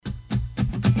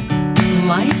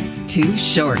Life's too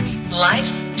short.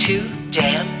 Life's too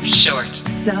damn short.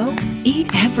 So, eat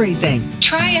everything.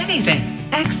 Try anything.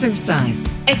 Exercise.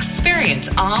 Experience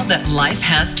all that life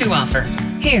has to offer.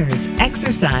 Here's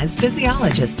exercise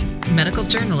physiologist, medical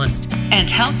journalist, and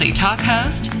healthy talk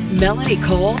host, Melanie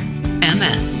Cole,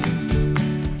 MS.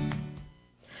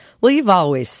 Well, you've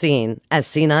always seen, as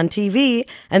seen on TV,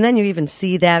 and then you even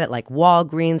see that at like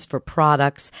Walgreens for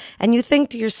products, and you think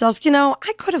to yourself,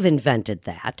 I could have invented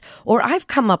that, or I've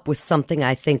come up with something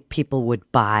I think people would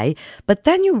buy, but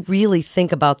then you really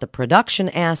think about the production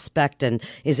aspect, and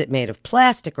is it made of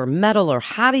plastic or metal, or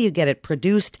how do you get it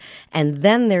produced? And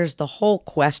then there's the whole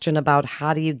question about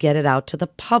how do you get it out to the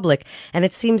public, and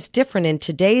it seems different in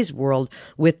today's world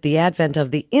with the advent of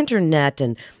the internet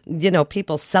and,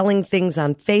 people selling things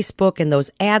on Facebook and those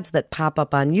ads that pop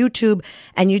up on YouTube,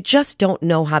 and you just don't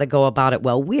know how to go about it.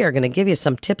 Well, we are going to give you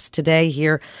some tips today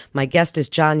here. My guest is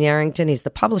John Yarrington. He's the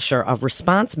publisher of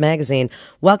Response Magazine.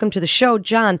 Welcome to the show,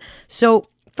 John. So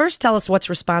first, tell us what's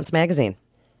Response Magazine.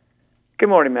 Good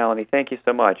morning, Melanie. Thank you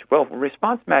so much. Well,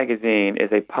 Response Magazine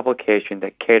is a publication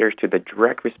that caters to the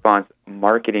direct response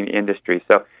marketing industry.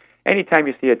 So anytime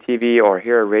you see a TV or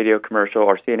hear a radio commercial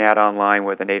or see an ad online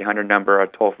with an 800 number, a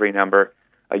toll-free number,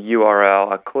 a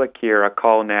URL, a click here, a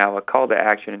call now, a call to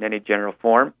action in any general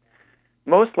form,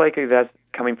 most likely that's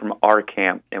coming from our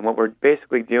camp. And what we're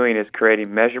basically doing is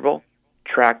creating measurable,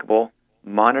 trackable,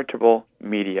 monitorable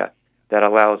media that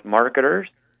allows marketers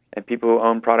and people who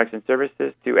own products and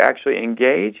services to actually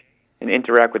engage and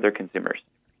interact with their consumers.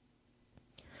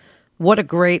 What a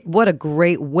great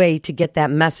way to get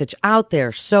that message out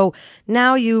there. So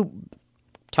now you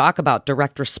talk about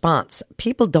direct response.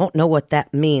 People don't know what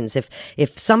that means.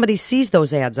 If somebody sees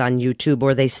those ads on YouTube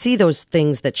or they see those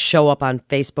things that show up on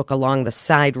Facebook along the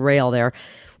side rail there,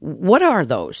 what are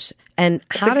those? And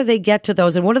how do they get to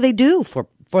those? And what do they do for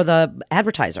the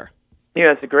advertiser?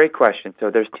 That's a great question.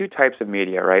 So there's two types of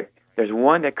media, right? There's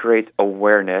one that creates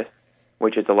awareness,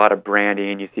 which is a lot of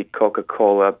branding. You see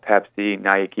Coca-Cola, Pepsi,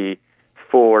 Nike,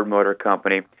 Ford Motor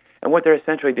Company. And what they're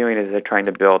essentially doing is they're trying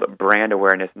to build brand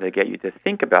awareness and to get you to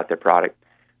think about their product.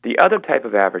 The other type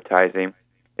of advertising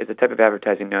is a type of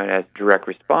advertising known as direct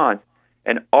response.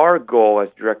 And our goal as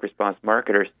direct response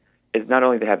marketers is not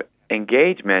only to have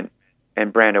engagement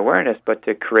and brand awareness, but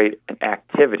to create an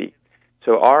activity.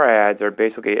 So our ads are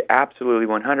basically absolutely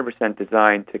 100%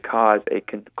 designed to cause a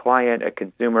client, a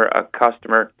consumer, a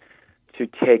customer to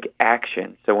take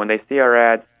action. So when they see our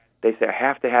ads, they say, I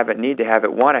have to have it, need to have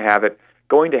it, want to have it,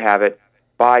 going to have it,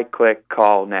 buy, click,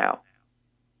 call now.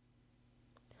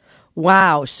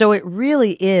 Wow. So it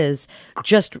really is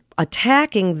just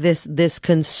attacking this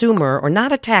consumer, or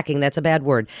not attacking, that's a bad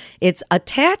word. It's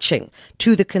attaching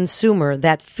to the consumer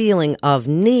that feeling of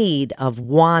need, of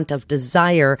want, of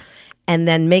desire, and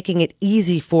then making it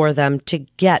easy for them to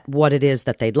get what it is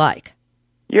that they'd like.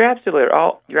 You're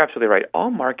absolutely right.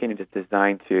 All marketing is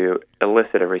designed to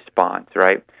elicit a response,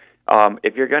 right?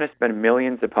 If you're going to spend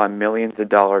millions upon millions of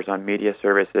dollars on media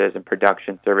services and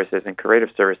production services and creative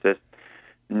services,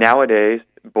 nowadays,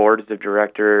 boards of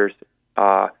directors,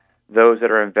 those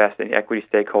that are investing, equity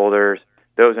stakeholders,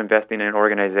 those investing in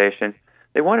organizations,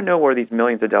 they want to know where these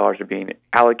millions of dollars are being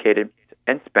allocated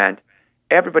and spent.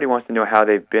 Everybody wants to know how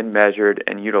they've been measured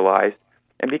and utilized.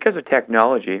 And because of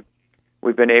technology,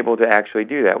 we've been able to actually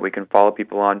do that. We can follow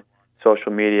people on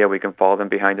social media. We can follow them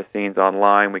behind the scenes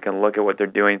online. We can look at what they're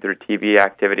doing through TV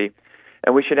activity.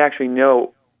 And we should actually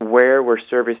know where we're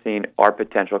servicing our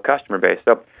potential customer base.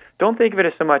 So don't think of it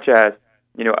as so much as,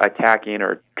 attacking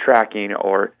or tracking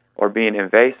or being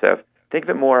invasive. Think of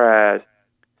it more as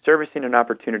servicing an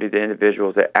opportunity to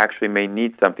individuals that actually may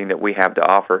need something that we have to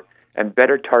offer, and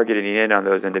better targeting in on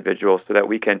those individuals so that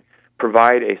we can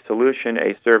provide a solution,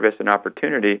 a service, an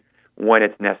opportunity when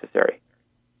it's necessary.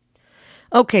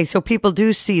 Okay, so people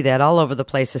do see that all over the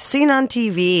place. It's seen on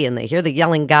TV, and they hear the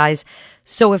yelling guys.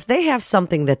 So if they have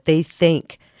something that they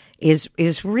think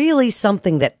is really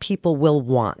something that people will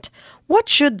want, what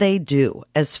should they do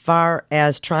as far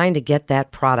as trying to get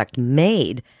that product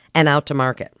made and out to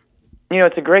market?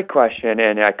 It's a great question,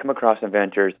 and I come across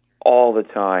inventors all the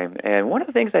time. And one of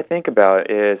the things I think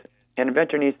about is an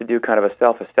inventor needs to do kind of a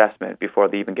self-assessment before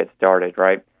they even get started,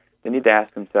 right? They need to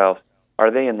ask themselves,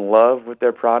 are they in love with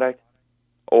their product?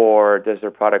 Or does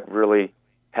their product really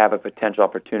have a potential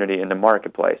opportunity in the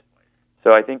marketplace?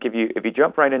 So I think if you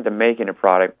jump right into making a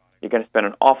product, you're going to spend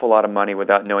an awful lot of money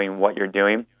without knowing what you're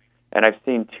doing. And I've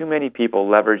seen too many people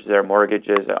leverage their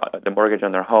mortgages, the mortgage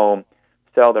on their home,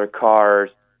 sell their cars,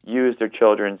 use their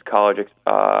children's college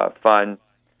funds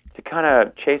to kind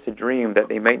of chase a dream that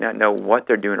they might not know what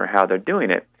they're doing or how they're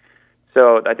doing it.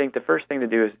 So I think the first thing to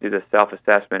do is do the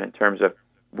self-assessment in terms of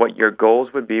what your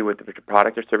goals would be with the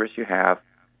product or service you have,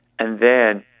 and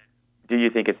then do you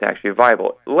think it's actually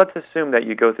viable? Let's assume that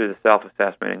you go through the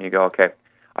self-assessment and you go, okay,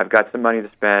 I've got some money to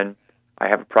spend. I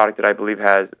have a product that I believe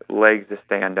has legs to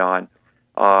stand on.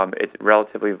 It's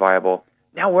relatively viable.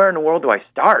 Now, where in the world do I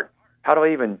start? How do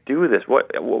I even do this?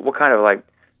 What kind of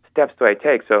steps do I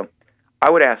take? So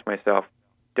I would ask myself,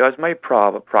 does my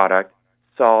product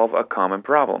solve a common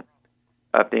problem?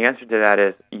 If the answer to that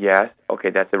is yes, okay,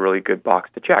 that's a really good box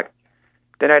to check.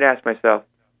 Then I'd ask myself,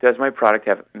 does my product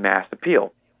have mass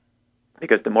appeal?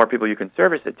 Because the more people you can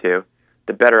service it to,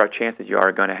 the better chances you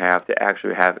are going to have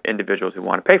have individuals who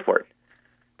want to pay for it.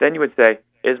 Then you would say,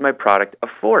 is my product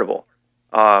affordable?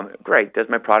 Great. Does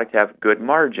my product have good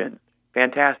margin?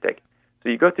 Fantastic. So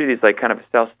you go through these kind of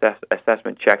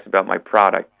self-assessment checks about my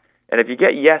product. And if you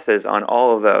get yeses on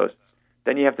all of those,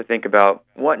 then you have to think about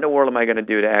what in the world am I going to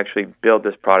do to actually build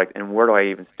this product, and where do I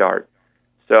even start?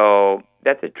 So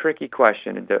that's a tricky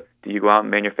question. Do you go out and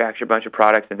manufacture a bunch of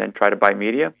products and then try to buy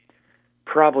media?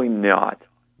 Probably not.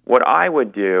 What I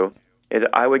would do is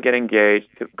I would get engaged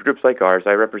to groups like ours.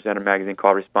 I represent a magazine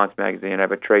called Response Magazine. I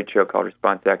have a trade show called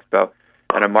Response Expo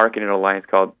and a marketing alliance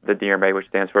called the DRMA, which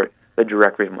stands for the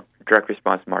Direct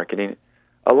Response Marketing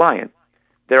Alliance.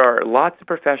 There are lots of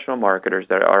professional marketers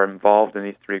that are involved in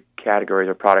these three categories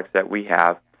of products that we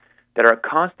have that are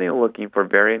constantly looking for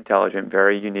very intelligent,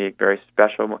 very unique, very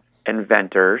special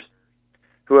inventors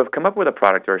who have come up with a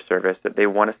product or a service that they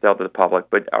want to sell to the public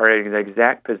but are in the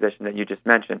exact position that you just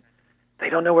mentioned. They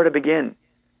don't know where to begin.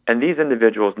 And these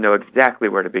individuals know exactly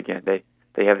where to begin.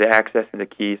 They have the access and the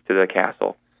keys to the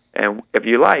castle. And if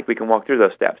you like, we can walk through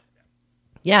those steps.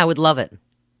 Yeah, I would love it.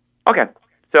 Okay.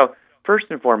 So first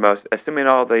and foremost, assuming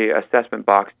all the assessment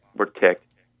boxes were ticked,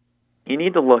 you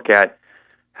need to look at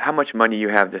how much money you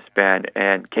have to spend,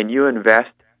 and can you invest?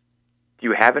 Do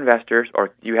you have investors, or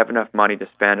do you have enough money to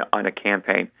spend on a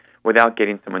campaign without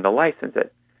getting someone to license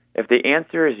it? If the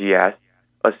answer is yes,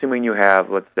 assuming you have,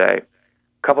 let's say,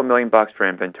 a couple $1,000,000 for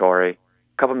inventory,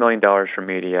 a couple $1 million for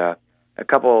media, a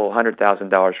couple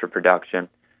 $100,000 for production,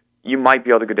 you might be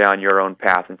able to go down your own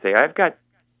path and say, I've got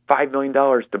 $5 million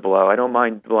to blow. I don't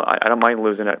mind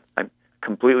losing it. I'm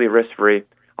completely risk-free.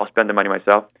 I'll spend the money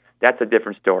myself. That's a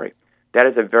different story. That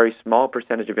is a very small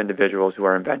percentage of individuals who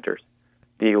are inventors.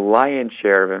 The lion's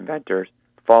share of inventors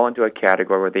fall into a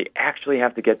category where they actually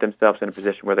have to get themselves in a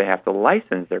position where they have to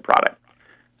license their product.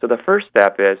 So the first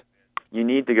step is you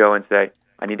need to go and say,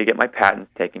 I need to get my patents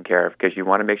taken care of, because you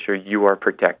want to make sure you are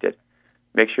protected.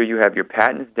 Make sure you have your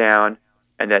patents down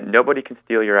and that nobody can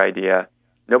steal your idea.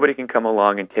 Nobody can come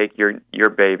along and take your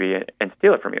baby and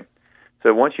steal it from you.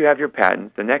 So once you have your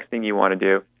patents, the next thing you want to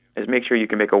do is make sure you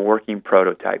can make a working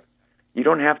prototype. You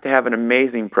don't have to have an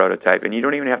amazing prototype, and you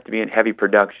don't even have to be in heavy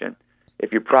production.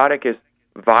 If your product is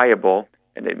viable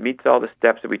and it meets all the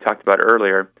steps that we talked about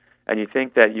earlier, and you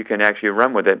think that you can actually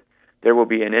run with it, there will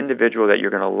be an individual that you're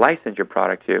going to license your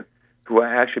product to who will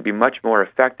actually be much more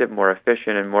effective, more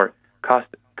efficient, and more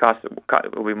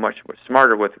will be much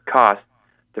smarter with cost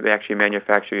to actually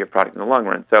manufacture your product in the long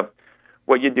run. So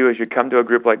what you do is you come to a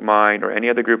group like mine or any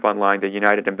other group online, the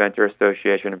United Inventor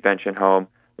Association, Invention Home.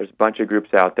 There's a bunch of groups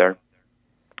out there.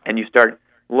 And you start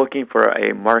looking for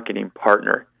a marketing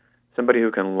partner, somebody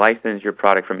who can license your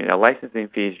product from you. Now, licensing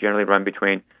fees generally run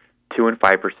between 2 and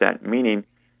 5%, meaning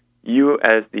you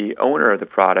as the owner of the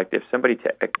product, if somebody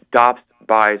adopts,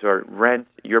 buys, or rents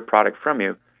your product from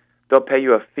you, they'll pay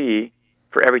you a fee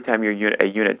for every time a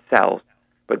unit sells,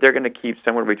 but they're going to keep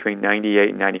somewhere between 98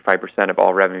 and 95% of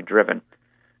all revenue driven.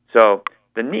 So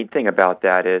the neat thing about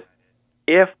that is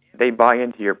if they buy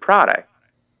into your product,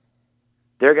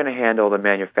 they're going to handle the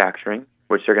manufacturing,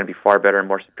 which they're going to be far better and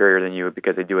more superior than you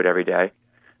because they do it every day.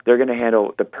 They're going to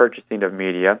handle the purchasing of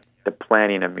media, the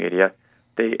planning of media,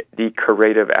 the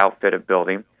creative outfit of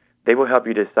building. They will help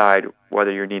you decide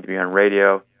whether you need to be on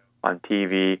radio, on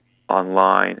TV,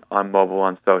 online, on mobile,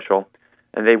 on social.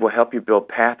 And they will help you build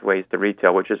pathways to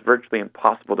retail, which is virtually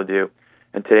impossible to do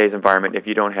in today's environment if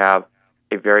you don't have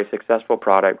a very successful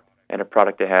product and a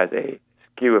product that has a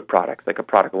SKU of products, like a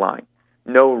product line.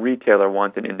 No retailer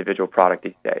wants an individual product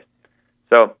these days.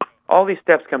 So all these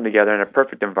steps come together in a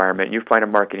perfect environment. You find a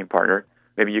marketing partner.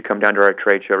 Maybe you come down to our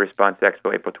trade show, Response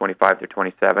Expo, April 25 through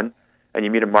 27, and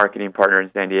you meet a marketing partner in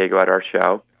San Diego at our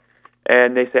show.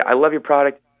 And they say, I love your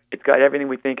product. It's got everything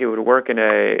we think it would work in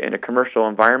a commercial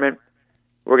environment.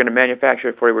 We're going to manufacture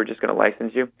it for you. We're just going to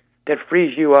license you. That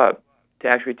frees you up to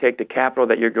actually take the capital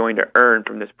that you're going to earn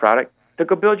from this product to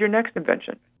go build your next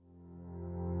invention.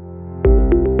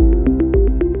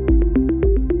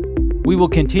 We will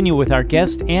continue with our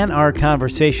guest and our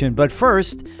conversation, but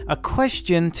first, a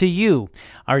question to you.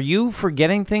 Are you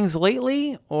forgetting things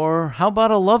lately, or how about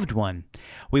a loved one?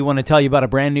 We want to tell you about a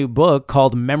brand new book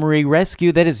called Memory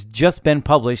Rescue that has just been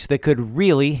published that could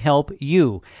really help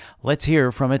you. Let's hear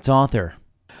from its author.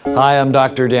 Hi, I'm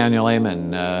Dr. Daniel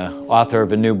Amen, author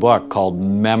of a new book called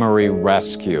Memory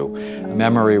Rescue.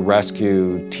 Memory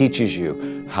Rescue teaches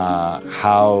you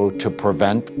how to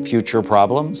prevent future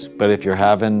problems, but if you're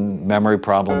having memory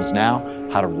problems now,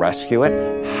 how to rescue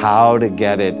it, how to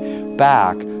get it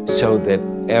back so that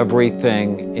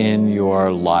everything in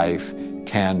your life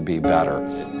can be better.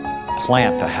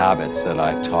 Plant the habits that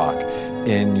I talk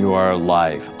in your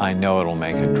life. I know it'll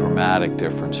make a dramatic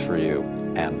difference for you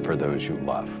and for those you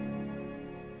love.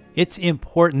 It's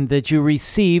important that you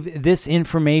receive this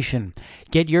information.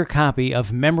 Get your copy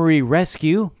of Memory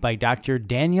Rescue by Dr.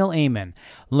 Daniel Amen.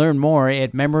 Learn more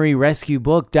at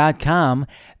memoryrescuebook.com.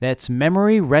 That's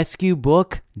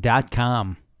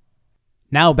memoryrescuebook.com.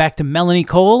 Now back to Melanie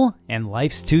Cole and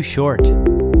Life's Too Short.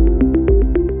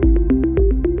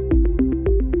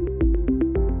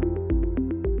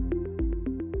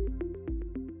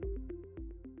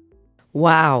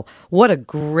 Wow, what a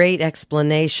great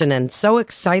explanation and so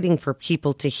exciting for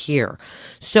people to hear.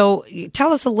 So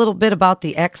tell us a little bit about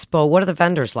the expo. What are the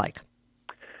vendors like?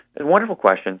 It's a wonderful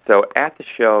question. So at the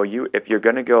show, if you're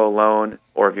going to go alone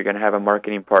or if you're going to have a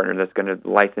marketing partner that's going to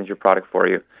license your product for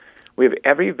you, we have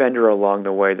every vendor along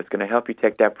the way that's going to help you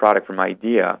take that product from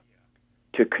idea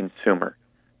to consumer.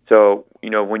 So,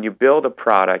 when you build a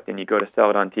product and you go to sell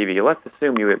it on TV, let's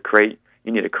assume you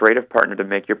need a creative partner to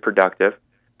make your production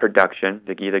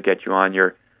to either get you on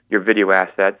your video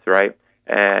assets, right,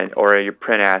 or your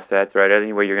print assets, right,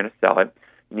 any way you're going to sell it.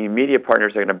 You need media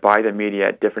partners that are going to buy the media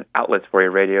at different outlets for you,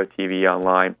 radio, TV,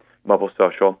 online, mobile,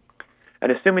 social.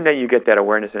 And assuming that you get that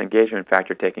awareness and engagement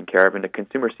factor taken care of and the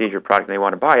consumer sees your product and they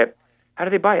want to buy it, how do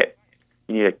they buy it?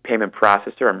 You need a payment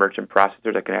processor, a merchant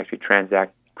processor that can actually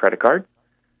transact credit cards,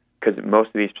 because most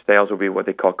of these sales will be what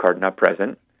they call card not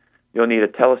present. You'll need a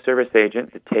teleservice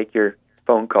agent to take your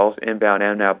phone calls, inbound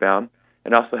and outbound,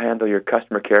 and also handle your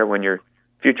customer care when your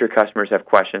future customers have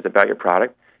questions about your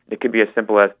product. It could be as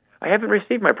simple as, I haven't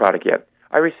received my product yet.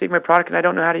 I received my product and I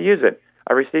don't know how to use it.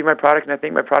 I received my product and I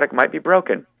think my product might be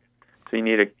broken. So you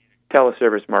need a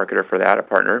teleservice marketer for that, a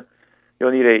partner.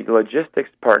 You'll need a logistics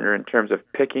partner in terms of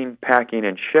picking, packing,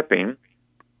 and shipping,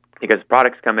 because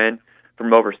products come in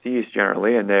from overseas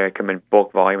generally, and they come in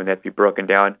bulk volume, and they have to be broken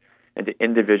down into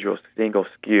individual single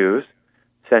SKUs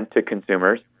sent to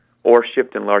consumers or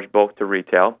shipped in large bulk to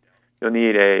retail. You'll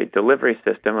need a delivery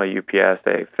system, a UPS,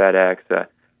 a FedEx,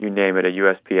 you name it, a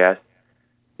USPS.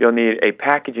 You'll need a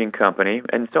packaging company,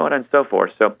 and so on and so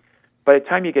forth. So by the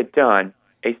time you get done,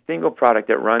 a single product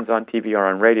that runs on TV or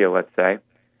on radio, let's say,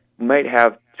 might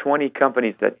have 20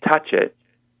 companies that touch it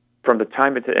from the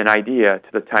time it's an idea to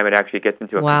the time it actually gets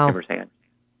into a consumer's hand.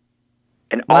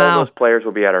 And all of those players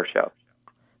will be at our show.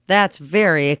 That's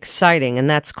very exciting, and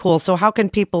that's cool. So how can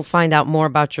people find out more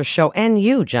about your show and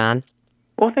you, John?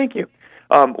 Well, thank you.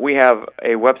 We have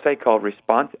a website called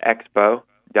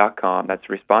ResponseExpo.com. That's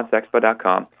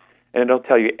ResponseExpo.com. And it'll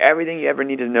tell you everything you ever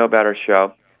need to know about our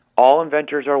show. All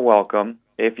inventors are welcome.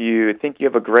 If you think you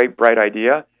have a great, bright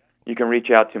idea, you can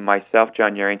reach out to myself,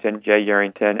 John Yarrington,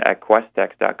 Yarrington at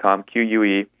Questex.com,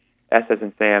 QUE, S as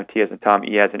in Sam, T as in Tom,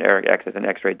 E as in Eric, X as in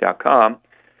X-ray.com.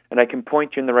 And I can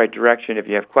point you in the right direction if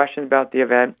you have questions about the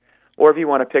event, or if you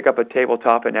want to pick up a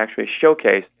tabletop and actually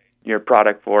showcase your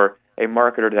product for a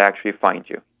marketer to actually find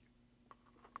you.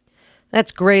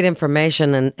 That's great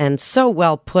information and so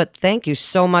well put. Thank you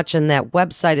so much. And that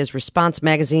website is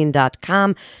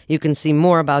responsemagazine.com. You can see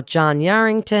more about John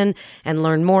Yarrington and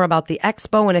learn more about the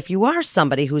expo. And if you are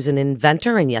somebody who's an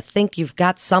inventor and you think you've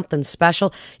got something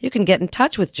special, you can get in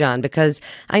touch with John, because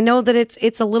I know that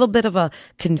it's a little bit of a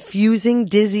confusing,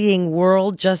 dizzying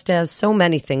world, just as so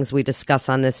many things we discuss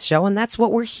on this show. And that's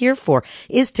what we're here for,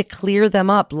 is to clear them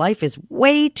up. Life is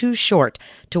way too short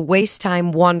to waste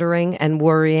time wondering and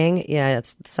worrying. Yeah,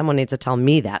 someone needs to tell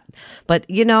me that. But,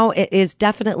 it is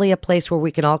definitely a place where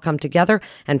we can all come together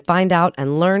and find out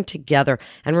and learn together.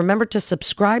 And remember to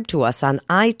subscribe to us on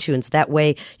iTunes. That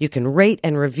way you can rate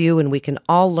and review, and we can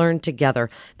all learn together.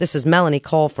 This is Melanie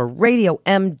Cole for Radio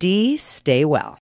MD. Stay well.